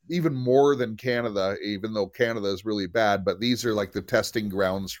 even more than Canada, even though Canada is really bad, but these are like the testing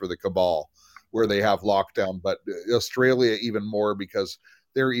grounds for the cabal, where they have lockdown. But Australia even more, because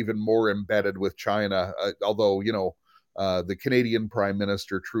they're even more embedded with China. Although, the Canadian Prime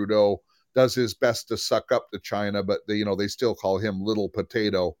Minister Trudeau does his best to suck up to China, but they still call him Little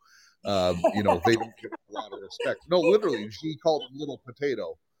Potato. They don't get a lot of respect. No, literally, Xi called him Little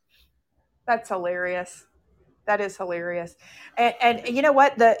Potato. That's hilarious. That is hilarious. And you know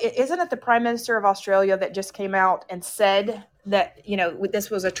what? Isn't it the Prime Minister of Australia that just came out and said that this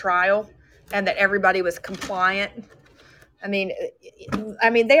was a trial and that everybody was compliant? I mean,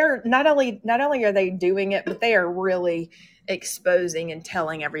 they are not only are they doing it, but they are really exposing and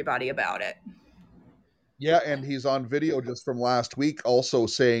telling everybody about it. Yeah, and he's on video just from last week also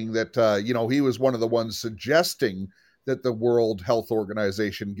saying that he was one of the ones suggesting that the World Health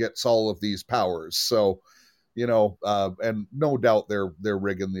Organization gets all of these powers. So, and no doubt they're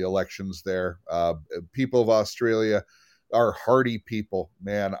rigging the elections there. People of Australia are hardy people,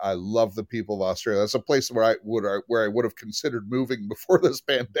 man. I love the people of Australia. That's a place where I would have considered moving before this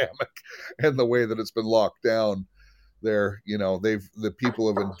pandemic and the way that it's been locked down there. The people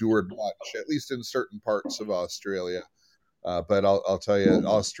have endured much, at least in certain parts of Australia. But I'll tell you,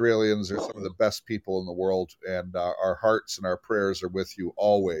 Australians are some of the best people in the world, and our hearts and our prayers are with you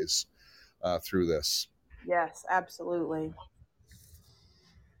always through this. Yes, absolutely.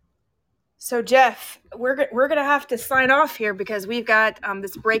 So Jeff, we're going to have to sign off here because we've got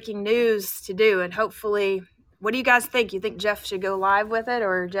this breaking news to do, and hopefully, what do you guys think? You think Jeff should go live with it,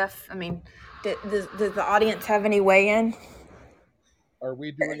 or Jeff? I mean, does the audience have any weigh in? Are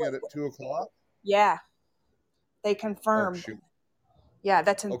we doing it at 2:00? Yeah, they confirmed. Oh, yeah,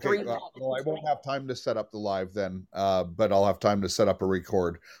 that's in 3 minutes. Well, I won't have time to set up the live then, but I'll have time to set up a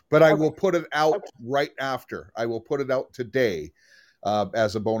record. But I will put it out right after. I will put it out today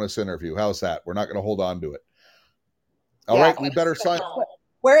as a bonus interview. How's that? We're not going to hold on to it. All right, we better sign up.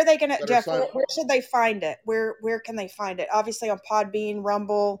 Where are they going to, Jeff? Where should they find it? Where can they find it? Obviously on Podbean,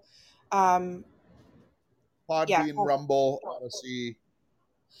 Rumble. Podbean, Rumble, Odyssey.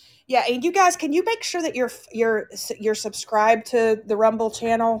 Yeah, and you guys, can you make sure that you're subscribed to the Rumble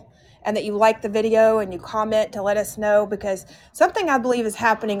channel and that you like the video and you comment to let us know, because something I believe is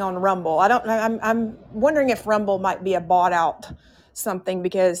happening on Rumble. I'm wondering if Rumble might be a bought out something,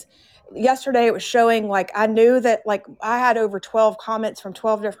 because yesterday it was showing, I knew that I had over 12 comments from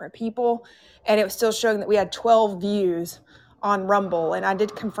 12 different people, and it was still showing that we had 12 views on Rumble, and I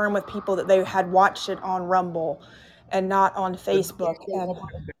did confirm with people that they had watched it on Rumble and not on Facebook.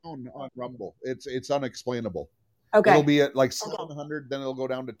 Down on Rumble, it's unexplainable. Okay. It'll be at 700, then it'll go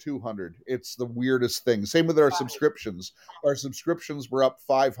down to 200. It's the weirdest thing. Same with our subscriptions. Our subscriptions were up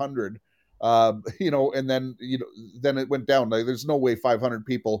 500, and then it went down. There's no way 500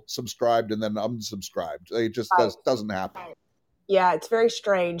 people subscribed and then unsubscribed. It just doesn't happen. Yeah, it's very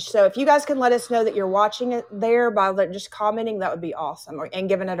strange. So if you guys can let us know that you're watching it there by just commenting, that would be awesome, and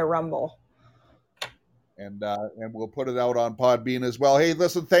giving it a rumble. And we'll put it out on Podbean as well. Hey,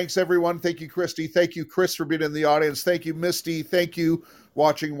 listen, thanks everyone. Thank you, Christy. Thank you, Chris, for being in the audience. Thank you, Misty. Thank you,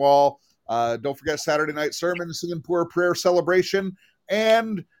 watching wall. Don't forget Saturday night sermon, Singapore prayer celebration.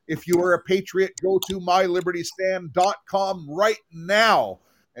 And if you are a patriot, go to mylibertystand.com right now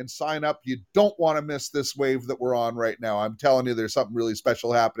and sign up. You don't want to miss this wave that we're on right now. I'm telling you, there's something really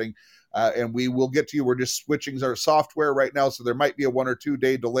special happening. And we will get to you. We're just switching our software right now, so there might be a 1 or 2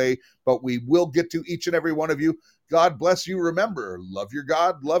 day delay, but we will get to each and every one of you. God bless you. Remember, love your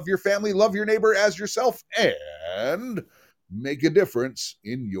God, love your family, love your neighbor as yourself, and make a difference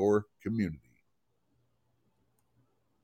in your community.